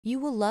You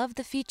will love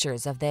the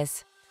features of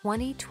this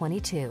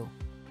 2022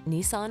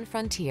 Nissan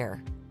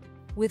Frontier.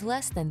 With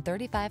less than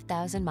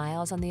 35,000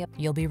 miles on the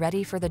you'll be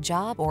ready for the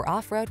job or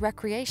off-road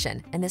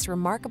recreation in this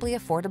remarkably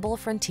affordable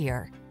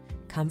Frontier.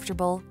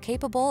 Comfortable,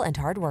 capable, and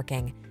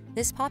hardworking,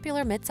 this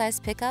popular midsize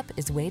pickup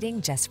is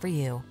waiting just for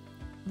you.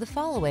 The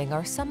following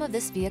are some of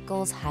this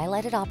vehicle's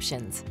highlighted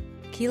options: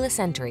 keyless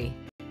entry,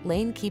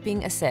 lane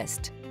keeping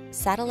assist,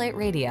 satellite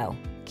radio,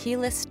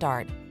 keyless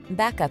start,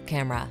 backup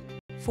camera,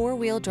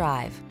 four-wheel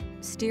drive,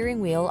 steering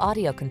wheel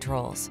audio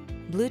controls,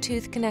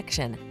 Bluetooth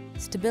connection,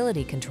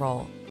 stability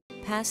control,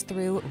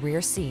 pass-through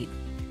rear seat,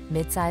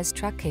 midsize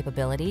truck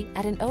capability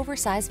at an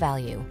oversized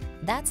value.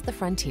 That's the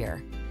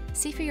Frontier.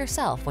 See for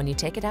yourself when you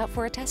take it out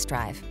for a test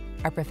drive.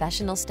 Our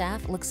professional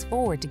staff looks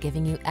forward to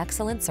giving you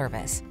excellent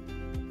service.